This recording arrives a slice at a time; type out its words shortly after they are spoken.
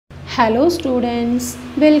Hello students,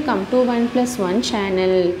 welcome to 1+1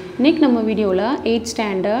 channel. இன்னைக்கு நம்ம வீடியோல 8th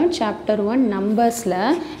standard chapter 1 numbersல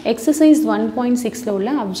exercise 1.6ல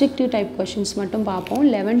உள்ள objective type questions மட்டும் பார்ப்போம்.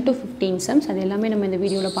 11 to 15 sums அது எல்லாமே நம்ம இந்த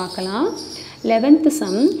வீடியோல பார்க்கலாம். 11th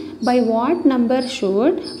sum, by what number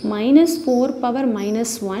should minus 4 power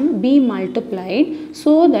minus 1 be multiplied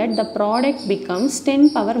so that the product becomes 10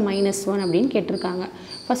 power minus 1 அப்படின்னு கேட்டிருக்காங்க.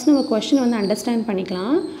 First நம்ம question வந்து understand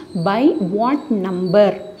பண்ணிக்கலாம். By what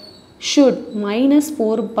number should minus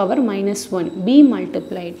 4 power minus 1 be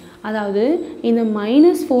multiplied? அதாவது இந்த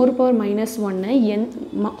minus 4 power minus 1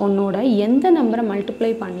 உன்னோட எந்த நம்பரை மல்டிப்ளை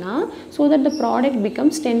பண்ணால் so that the product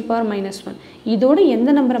becomes 10 power minus 1 இதோட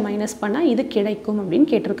எந்த நம்பரை மைனஸ் பண்ணால் இது கிடைக்கும் அப்படின்னு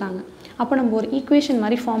கேட்டிருக்காங்க. அப்போ நம்ம ஒரு ஈக்குவேஷன்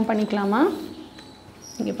மாதிரி ஃபார்ம் பண்ணிக்கலாமா?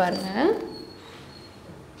 இங்கே பாருங்கள்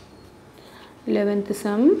 11th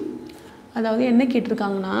sum, அதாவது என்ன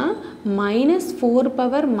கேட்டிருக்காங்கன்னா minus 4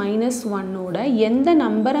 power minus 1ஓட எந்த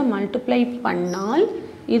நம்பரை மல்டிப்ளை பண்ணால்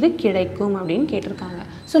இது கிடைக்கும் அப்படின்னு கேட்டிருக்காங்க.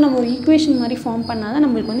 ஸோ நம்ம ஒரு ஈக்குவேஷன் மாதிரி ஃபார்ம் பண்ணால் தான்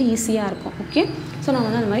நம்மளுக்கு வந்து ஈஸியாக இருக்கும். ஓகே, ஸோ நான்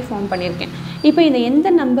வந்து அந்த மாதிரி ஃபார்ம் பண்ணியிருக்கேன். இப்போ இந்த எந்த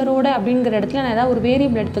நம்பரோட அப்படிங்கிற இடத்துல நான் ஏதாவது ஒரு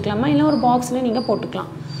வேரியபிள் எடுத்துக்கலாமா, இல்லை ஒரு பாக்ஸில் நீங்கள்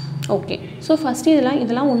போட்டுக்கலாம். ஓகே, ஸோ ஃபஸ்ட்டு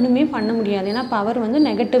இதெல்லாம் ஒன்றுமே பண்ண முடியாது, ஏன்னா பவர் வந்து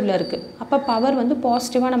நெகட்டிவில் இருக்குது. அப்போ பவர் வந்து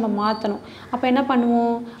பாசிட்டிவாக நம்ம மாற்றணும். அப்போ என்ன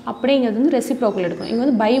பண்ணுவோம், அப்படியே இங்கே வந்து ரெசிப்ரோக்கல் எடுக்கணும். இங்கே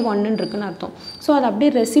வந்து பை 1ன்னு இருக்குன்னு அர்த்தம். ஸோ அது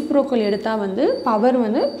அப்படியே ரெசிப்ரோக்கல் எடுத்தால் வந்து பவர்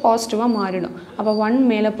வந்து பாசிட்டிவாக மாறிடும். அப்போ 1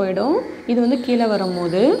 மேலே போயிடும், இது வந்து கீழே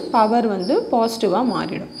வரும்போது பவர் வந்து பாசிட்டிவாக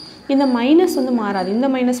மாறிடும். இந்த மைனஸ் வந்து மாறாது, இந்த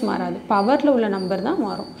மைனஸ் மாறாது, பவரில் உள்ள நம்பர் தான்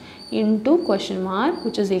மாறும். into question mark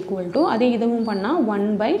which is equal to, அதே இதுவும் பண்ணால் 1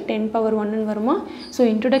 by 10 power 1ன்னு வருமா? ஸோ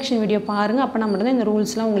இன்ட்ரடக்ஷன் வீடியோ பாருங்கள், அப்போ நம்ம தான் இந்த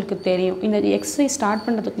ரூல்ஸ்லாம் உங்களுக்கு தெரியும். இந்த எக்ஸசைஸ் ஸ்டார்ட்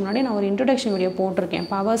பண்ணுறதுக்கு முன்னாடி நான் ஒரு இன்ட்ரடக்ஷன் வீடியோ போட்டிருக்கேன்,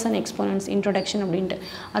 பவர்ஸ் அண்ட் எக்ஸ்போனன்ட்ஸ் இன்ட்ரடக்ஷன் அப்படின்ட்டு.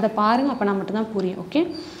 அதை பாருங்கள், அப்போ நான் மட்டும் தான் புரியும். ஓகே,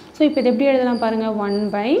 ஸோ இப்போ இது எப்படி எழுதலாம் பாருங்கள், 1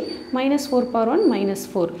 by minus 4 power 1 minus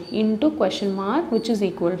 4 into question mark which is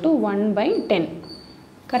equal to 1 by 10.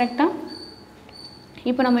 கரெக்டாக?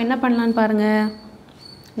 இப்போ நம்ம என்ன பண்ணலான்னு பாருங்கள்.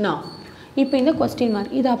 நான் இப்போ இந்த கொஸ்டின்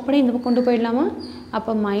மார்க் இது அப்படியே இந்த பக்கம் கொண்டு போயிடலாமா?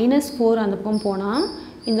 அப்போ -4 அந்த பக்கம் போனால்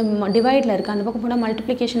இந்த டிவைடில் இருக்குது, அந்த பக்கம் போனால்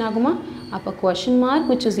மல்டிப்ளிகேஷன் ஆகுமா? அப்போ question mark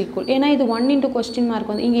which is equal, ஏன்னா இது 1 into கொஸ்டின்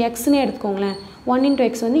மார்க் வந்து இங்கே எக்ஸ்னே எடுத்துக்கோங்களேன். 1 into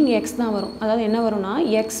x வந்து இங்கே எக்ஸ் தான் வரும். அதாவது என்ன வரும்னா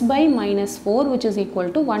x by -4 which is equal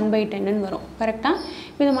to 1 by 10ன்னு வரும். கரெக்டாக?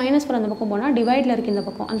 இப்போ இந்த -4 அந்த பக்கம் போனால் டிவைடில் இருக்குது, இந்த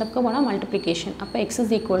பக்கம் அந்த பக்கம் போனால் மல்டிப்ளிகேஷன். அப்போ x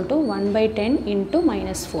is equal to 1 by 10 into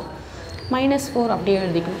 -4. -4 அப்படியே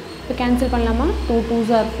எழுதிக்கணும். இப்போ கேன்சல் பண்ணலாமா? 2 2s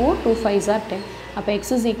are 4, 2 5s are 10. அப்போ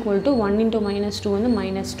x is equal to 1 into -2 வந்து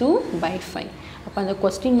 -2 by 5. அப்போ அந்த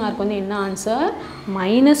கொஸ்டின் மார்க் வந்து என்ன answer?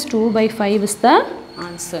 -2 by 5 is the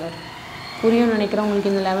answer. புரியும் நினைக்கிறேன்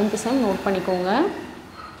உங்களுக்கு. இந்த 11th sum நோட் பண்ணிக்கோங்க.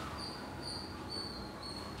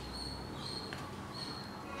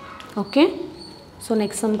 ஓகே, ஸோ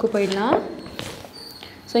நெக்ஸ்ட் சம்க்கு போயிடலாம்.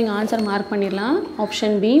 ஸோ இங்கே ஆன்சர் மார்க் பண்ணிடலாம்.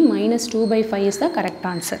 Option B -2 by 5 is the correct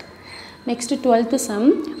answer. Next 12th sum,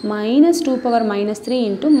 -2 power -3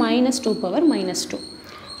 into -2 power -2.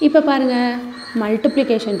 இப்போ பாருங்கள்,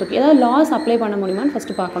 மல்டிப்ளிகேஷன் இருக்குது. ஏதாவது லாஸ் அப்ளை பண்ண முடியுமான்னு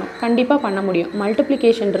ஃபஸ்ட்டு பார்க்கணும். கண்டிப்பாக பண்ண முடியும்.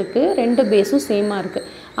 மல்டிப்ளிகேஷன் இருக்குது, ரெண்டு பேஸும் சேமாக இருக்குது.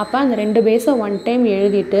 அப்போ அந்த ரெண்டு பேஸை ஒன் டைம்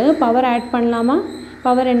எழுதிட்டு பவர் ஆட் பண்ணலாமா?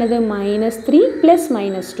 பவர் என்னது? -3 +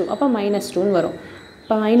 -2. அப்போ -2ன்னு வரும்.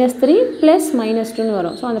 இப்போ -3 + -2ன்னு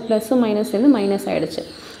வரும். ஸோ அந்த ப்ளஸ்ஸும் மைனஸ் சேர்ந்து மைனஸ் ஆகிடுச்சு.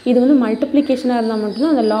 இது வந்து மல்டிப்ளிகேஷனாக இருந்தால்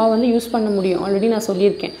மட்டும்தான் அந்த லா வந்து யூஸ் பண்ண முடியும். ஆல்ரெடி நான்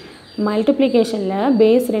சொல்லியிருக்கேன், மல்டிப்ளிகேஷனில்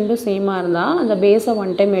பேஸ் ரெண்டும் சேமாக இருந்தால் அந்த பேஸை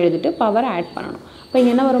ஒன் டைம் எழுதிட்டு பவர் ஆட் பண்ணணும். இப்போ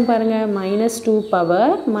இங்கே என்ன வரும் பாருங்கள், -2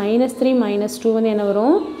 பவர் -3 -2 வந்து என்ன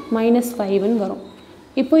வரும்? -5ன்னு வரும்.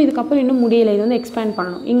 இப்போ இதுக்கப்புறம் இன்னும் முடியலை, இது வந்து எக்ஸ்பேண்ட்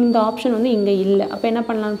பண்ணணும். இந்த ஆப்ஷன் வந்து இங்கே இல்லை. அப்போ என்ன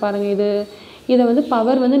பண்ணலான்னு பாருங்கள், இதை வந்து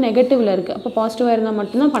பவர் வந்து நெகட்டிவில் இருக்குது. அப்போ பாசிட்டிவாக இருந்தால்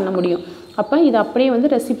மட்டும்தான் பண்ண முடியும். அப்போ இது அப்படியே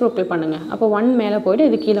வந்து ரெசிப்ரோக்கல் பண்ணுங்கள். அப்போ 1 மேலே போய்ட்டு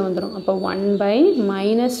இது கீழே வந்துடும். அப்போ 1 by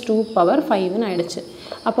 -2 power 5ன்னு ஆகிடுச்சு.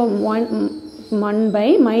 அப்போ 1 by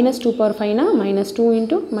 -2 power 5னா -2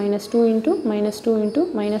 into -2 into -2 into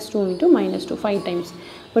 -2 into -2 5 times.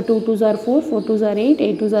 இப்போ 2 2s are 4, 4 2s are 8,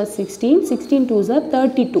 8 2s are 16, 16 2s are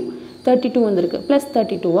 32. 32 வந்திருக்கு. ப்ளஸ்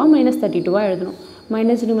 32வா -32வா எழுதணும்.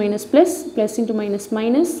 minus into minus plus, plus into minus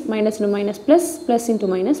minus, minus into minus plus, plus into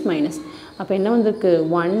minus minus. அப்போ என்ன வந்திருக்கு?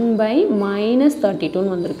 1 by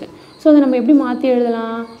 -32ன்னு வந்திருக்கு. So அதை நம்ம எப்படி மாற்றி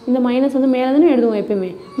எழுதலாம்? இந்த மைனஸ் வந்து மேலே தானே எழுதுவோம்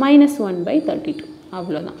எப்பயுமே. -1 by 32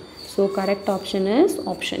 அவ்வளோதான். So correct option is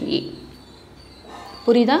option A.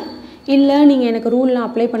 புரியுதா? இல்லை நீங்கள் எனக்கு ரூல்லாம்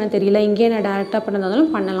அப்ளை பண்ண தெரியல, இங்கேயே நான் டேரெக்டாக பண்ணதாலும்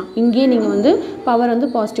பண்ணலாம். இங்கேயே நீங்கள் வந்து பவர் வந்து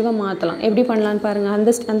பாசிட்டிவாக மாற்றலாம். எப்படி பண்ணலான்னு பாருங்கள்,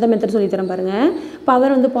 அந்த மெத்தட் சொல்லித்தரேன் பாருங்கள்.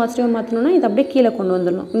 பவர் வந்து பாசிட்டிவாக மாற்றணும்னா இது அப்படியே கீழே கொண்டு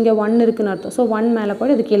வந்துடணும். இங்கே 1 இருக்குன்னு அர்த்தம். ஸோ 1 மேலே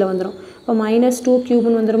போய்ட்டு இது கீழே வந்துடும். இப்போ -2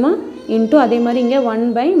 க்யூப்னு வந்துடுமா? இன்ட்டு அதே மாதிரி இங்கே 1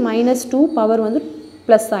 by -2 பவர் வந்து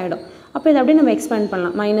ப்ளஸ் ஆகிடும். அப்போ இதை அப்படியே நம்ம எக்ஸ்பேண்ட்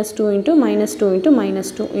பண்ணலாம் -2 into -2 into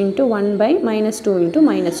 -2 into 1 by -2 into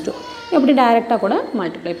 -2 எப்படி டைரெக்டாக கூட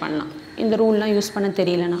மல்டிப்ளை பண்ணலாம் இந்த ரூல்லாம் யூஸ் பண்ண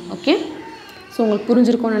தெரியலனா ஓகே ஸோ உங்களுக்கு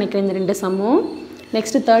புரிஞ்சிருக்கும்னு நினைக்கிறேன் இந்த ரெண்டு சம்மும்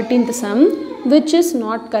next 13th some which is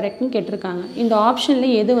not correctனு கேட்டிருக்காங்க இந்த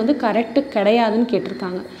ஆப்ஷனில் எது வந்து கரெக்டு கிடையாதுன்னு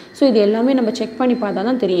கேட்டிருக்காங்க ஸோ இது எல்லாமே நம்ம செக் பண்ணி பார்த்தா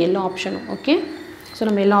தான் தெரியும் எல்லா ஆப்ஷனும் ஓகே ஸோ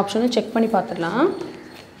நம்ம எல்லா ஆப்ஷனும் செக் பண்ணி பார்த்துடலாம்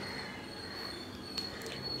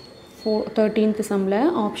 13th சம்மில்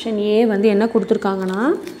ஆப்ஷன் ஏ வந்து என்ன கொடுத்துருக்காங்கன்னா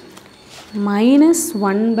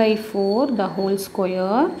 -1/4 the whole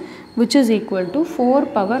square which is equal to 4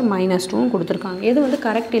 power -2 கொடுத்துருக்காங்க எது வந்து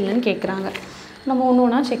கரெக்ட் இல்லைன்னு கேட்குறாங்க நம்ம ஒன்று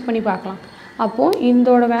ஒன்றா செக் பண்ணி பார்க்கலாம் அப்போது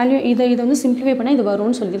இதோட வேல்யூ இதை வந்து சிம்பிளிஃபை பண்ணால் இது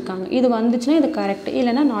வரும்னு சொல்லியிருக்காங்க இது வந்துச்சுன்னா இது கரெக்ட்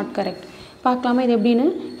இல்லைன்னா நாட் கரெக்ட் பார்க்கலாமா இது எப்படின்னு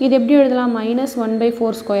இது எப்படி எழுதலாம்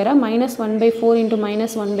 -1/4 ஸ்கொயராக -1/4 into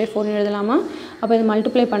 -1/4 எழுதலாமா அப்போ இது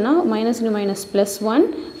மல்டிப்ளை பண்ணால் -* +1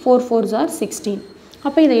 4 4s are 16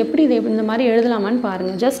 அப்போ இதை எப்படி இந்த மாதிரி எழுதலாமான்னு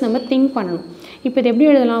பாருங்கள் ஜஸ்ட் நம்ம திங்க் பண்ணணும் இப்போ இது எப்படி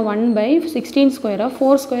எழுதலாம் 1/16 ஸ்கொயராக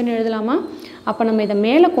 4 ஸ்கொயர்னு எழுதலாமா அப்போ நம்ம இதை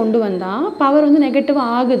மேலே கொண்டு வந்தால் பவர் வந்து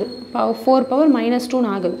நெகட்டிவாக ஆகுது 4 power -2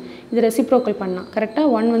 ஆகுது இது ரெசிப்ரோக்கல் பண்ணால் கரெக்டாக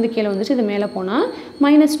 1 வந்து கீழே வந்துச்சு இது மேலே போனால்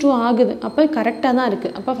 -2 ஆகுது அப்போ கரெக்டாக தான்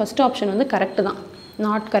இருக்குது அப்போ ஃபஸ்ட் ஆப்ஷன் வந்து கரெக்டு தான்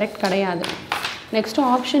நாட் கரெக்ட் கிடையாது நெக்ஸ்ட்டு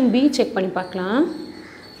ஆப்ஷன் பி செக் பண்ணி பார்க்கலாம்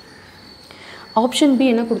ஆப்ஷன் பி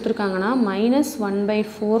என்ன கொடுத்துருக்காங்கன்னா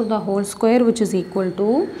 -1/4 the whole square which is equal to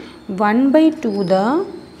 1/2 the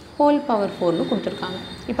whole power 4னு கொடுத்துருக்காங்க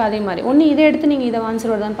இப்போ அதே மாதிரி ஒன்று இதை எடுத்து நீங்கள் இதை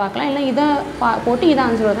ஆன்சர் வருதான்னு பார்க்கலாம் இல்லை இதை போட்டு இதை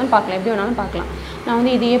ஆன்சர் வருதான்னு பார்க்கலாம் எப்படி வேணாலும் பார்க்கலாம் நான்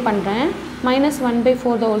வந்து இதையே பண்ணுறேன்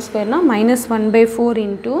 -1/4 the whole square -1/4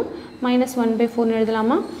 into -1/4னு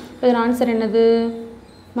எழுதலாமா இதோட ஆன்சர் என்னது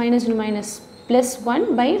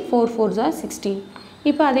 -+1/4 4s are 16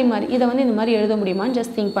 இப்போ அதே மாதிரி இதை வந்து இந்த மாதிரி எழுத முடியுமான்னு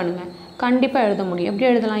ஜஸ்ட் திங்க் பண்ணுங்கள் கண்டிப்பாக எழுத முடியும் எப்படி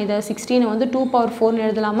எழுதலாம் இதை 16 வந்து 2 power 4னு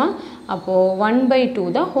எழுதலாமா அப்போது 1/2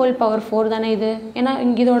 the whole power 4 தானே இது ஏன்னா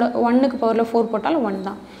இங்கே இதோட 1க்கு பவரில் 4 போட்டாலும் 1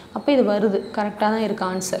 தான் அப்போ இது வருது கரெக்டாக தான் இருக்குது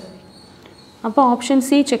ஆன்சர் அப்போ ஆப்ஷன்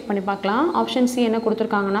சி செக் பண்ணி பார்க்கலாம் ஆப்ஷன் சி என்ன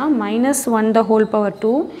கொடுத்துருக்காங்கன்னா -1 the whole power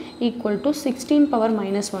 2 equal to 16 power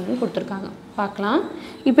 -1னு கொடுத்துருக்காங்க பார்க்கலாம்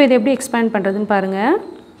இப்போ இது எப்படி எக்ஸ்பேண்ட் பண்ணுறதுன்னு பாருங்கள்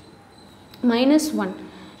 -1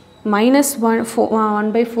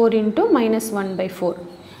 1/4 into -1/4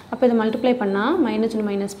 அப்போ இதை மல்டிப்ளை பண்ணால்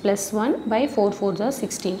 -+1/4 4s are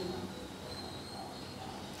 16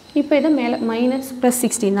 இப்போ இதை மேலே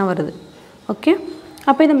 -+16 தான் வருது ஓகே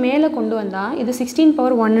அப்போ இதை மேலே கொண்டு வந்தால் இது 16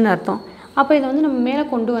 power 1ன்னு அர்த்தம் அப்போ இதை வந்து நம்ம மேலே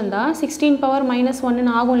கொண்டு வந்தால் 16 power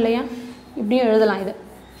 -1ன்னு ஆகும் இல்லையா இப்படியும் எழுதலாம் இது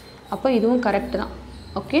அப்போ இதுவும் கரெக்டு தான்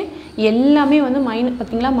ஓகே எல்லாமே வந்து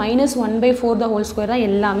பார்த்தீங்களா -1/4 the whole square தான்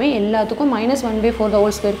எல்லாமே எல்லாத்துக்கும் -1/4 the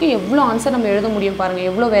whole squareக்கு எவ்வளோ ஆன்சர் நம்ம எழுத முடியும் பாருங்கள்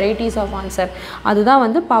எவ்வளோ வெரைட்டிஸ் ஆஃப் ஆன்சர் அதுதான்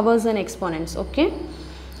வந்து பவர்ஸ் அண்ட் எக்ஸ்போனன்ட்ஸ் ஓகே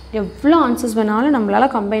எவ்வளோ ஆன்சர்ஸ் வேணாலும்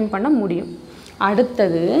நம்மளால் கம்பைன் பண்ண முடியும்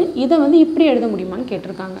அடுத்தது இதை வந்து இப்படி எழுத முடியுமான்னு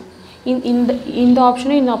கேட்டிருக்காங்க இந்த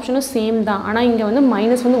ஆப்ஷனும் சேம் தான் ஆனால் இங்கே வந்து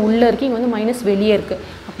மைனஸ் வந்து உள்ளே இருக்குது இங்கே வந்து மைனஸ் வெளியே இருக்குது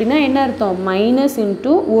அப்படின்னா என்ன அர்த்தம் மைனஸ்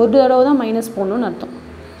இன்ட்டு ஒரு தடவை தான் மைனஸ் போடணும்னு அர்த்தம்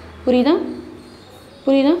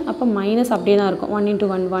புரியுதா அப்போ மைனஸ் அப்படியே தான் இருக்கும் 1 into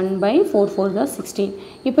 1 1/4 4s are 16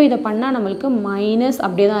 இப்போ இதை பண்ணால் நம்மளுக்கு மைனஸ்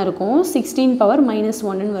அப்படியே தான் இருக்கும் 16 power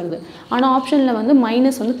 -1ன்னு வருது ஆனால் ஆப்ஷனில் வந்து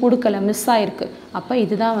மைனஸ் வந்து கொடுக்கல மிஸ் ஆகிருக்கு அப்போ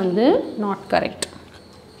இதுதான் வந்து not correct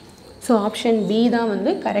so option B தான்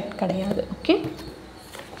வந்து கரெக்ட் கிடையாது okay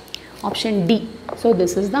option D so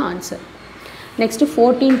this is the answer next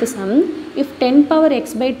 14th sum if 10 power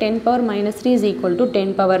x by 10 power -3 is equal to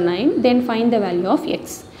 10 power 9 then find the value of x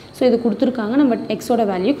so இது கொடுத்துருக்காங்க நம்ம எக்ஸோட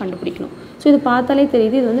value கண்டுபிடிக்கணும் so இது பார்த்தாலே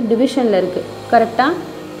தெரியுது இது வந்து டிவிஷனில் இருக்குது கரெக்டாக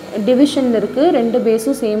டிவிஷனில் இருக்குது ரெண்டு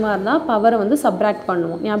பேஸும் சேமாக இருந்தால் பவரை வந்து சப்ராக்ட்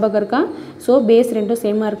பண்ணுவோம் ஞாபகம் இருக்கா ஸோ பேஸ் ரெண்டும்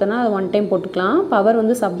சேமாக இருக்குன்னா அதை 1 டைம் போட்டுக்கலாம் பவர்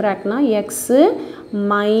வந்து சப்ராக்ட்னா எக்ஸு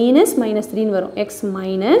 -3ன்னு வரும் எக்ஸ்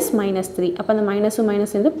 -3 அப்போ அந்த மைனஸ்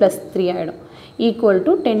வந்து +3 ஆகிடும் ஈக்குவல்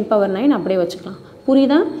டு 10 power 9 அப்படியே வச்சுக்கலாம்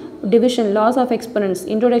புரியுதா division loss of exponents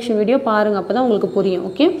introduction video பாருங்கள் அப்போ தான் உங்களுக்கு புரியும்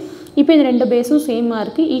ஓகே இப்போ இது ரெண்டு பேஸும் சேமாக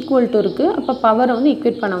இருக்குது ஈக்குவல் டு இருக்குது அப்போ பவரை வந்து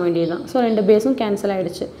ஈக்குவேட் பண்ண வேண்டியது தான் ஸோ ரெண்டு பேஸும் கேன்சல்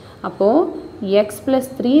ஆகிடுச்சு அப்போது x +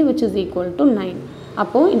 3 which is equal to 9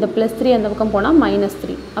 அப்போது இந்த +3 அந்த பக்கம் போனால்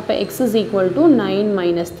 -3 அப்போ x is equal to 9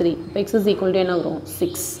 - 3 இப்போ x is equal to என்ன வரும்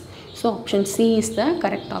 6 so option C is the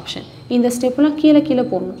correct option இந்த ஸ்டெப்லாம் கீழே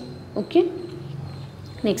போடணும் ஓகே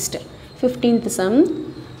நெக்ஸ்ட் 15th sum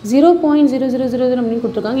 0.0000 அப்படின்னு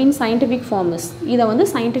கொடுத்துருக்காங்க இன் சயின்டிஃபிக் ஃபார்ம்ஸ் இதை வந்து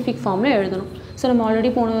சயின்டிஃபிக் ஃபார்மில் எழுதணும் ஸோ நம்ம ஆல்ரெடி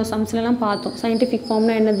போன சம்ஸ்லாம் பார்த்தோம். சயின்டிஃபிக்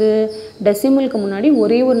ஃபார்ம்னா என்னது, டெசிமலுக்கு முன்னாடி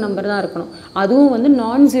ஒரே ஒரு நம்பர் தான் இருக்கணும், அதுவும் வந்து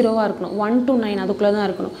நான் ஜீரோவாக இருக்கணும், 1 to 9 அதுக்குள்ளே தான்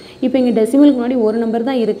இருக்கணும். இப்போ இங்கே டெசிமலுக்கு முன்னாடி ஒரு நம்பர்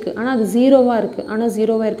தான் இருக்குது, ஆனால் அது ஜீரோவாக இருக்குது, ஆனால்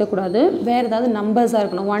ஜீரோவாக இருக்கக்கூடாது, வேறு ஏதாவது நம்பர்ஸாக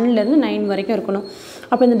இருக்கணும், 1லேருந்து 9 வரைக்கும் இருக்கணும்.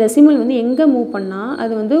 அப்போ இந்த டெசிமல் வந்து எங்கே மூவ் பண்ணால்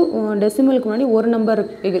அது வந்து டெசிமலுக்கு முன்னாடி ஒரு நம்பர்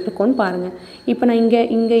இருக்கும்னு பாருங்கள். இப்போ நான்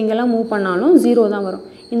இங்கெல்லாம் மூவ் பண்ணாலும் 0 தான் வரும்.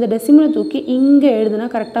 இந்த டெசிமலை தூக்கி இங்கே எழுதுனா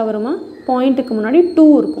கரெக்டாக வருமா, பாயிண்ட்டுக்கு முன்னாடி 2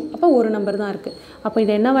 இருக்கும், அப்போ ஒரு நம்பர் தான் இருக்குது. அப்போ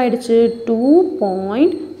இது என்னவாயிடுச்சு,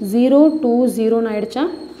 2.020 ஆயிடுச்சா.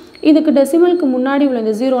 இதுக்கு டெசிமலுக்கு முன்னாடி உள்ள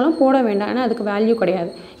இந்த ஜீரோலாம் போட வேண்டாம், ஏன்னா அதுக்கு வேல்யூ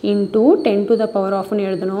கிடையாது. இன்டூ 10 to the power ஆஃப்னு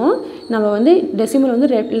எழுதணும். நம்ம வந்து டெசிமல் வந்து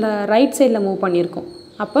ரைட் சைடில் மூவ் பண்ணியிருக்கோம்,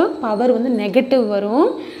 அப்போ பவர் வந்து நெகட்டிவ் வரும்.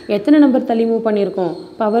 எத்தனை நம்பர் தள்ளி மூவ் பண்ணியிருக்கோம்,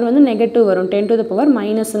 பவர் வந்து நெகட்டிவ் வரும், 10 to the power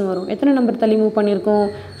மைனஸ்ன்னு வரும். எத்தனை நம்பர் தள்ளி மூவ் பண்ணியிருக்கோம்,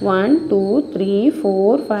 1 2 3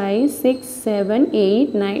 4 5 6 7 8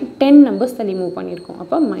 9 10 நம்பர்ஸ் தள்ளி மூவ் பண்ணியிருக்கோம்,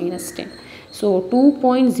 அப்போ -10. ஸோ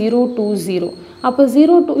 2.020. அப்போ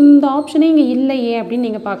 02 இந்த ஆப்ஷனே இங்கே இல்லையே அப்படின்னு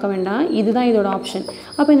நீங்கள் பார்க்க வேண்டாம், இதுதான் இதோட ஆப்ஷன்.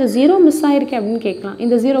 அப்போ இந்த 0 மிஸ் ஆகிருக்கு அப்படின்னு கேட்கலாம்.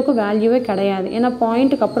 இந்த 0க்கு வேல்யூவே கிடையாது, ஏன்னா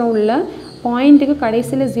பாயிண்ட்டுக்கு அப்புறம் உள்ள பாயிண்ட்டுக்கு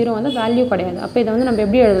கடைசியில் 0 வந்து வேல்யூ கிடையாது. அப்போ இதை வந்து நம்ம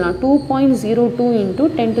எப்படி எழுதலாம், 2.02 ×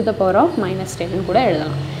 10 to the power of -10 கூட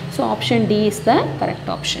எழுதலாம். So option D is the correct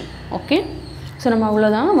option. Okay, so நம்ம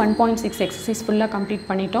அவ்வளோதான் 1.6 எக்ஸசைஸ் ஃபுல்லாக கம்ப்ளீட்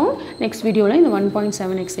பண்ணிட்டோம். நெக்ஸ்ட் வீடியோவில் இந்த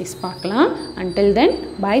 1.7 எக்ஸசைஸ் பார்க்கலாம். Until then,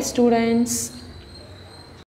 bye students.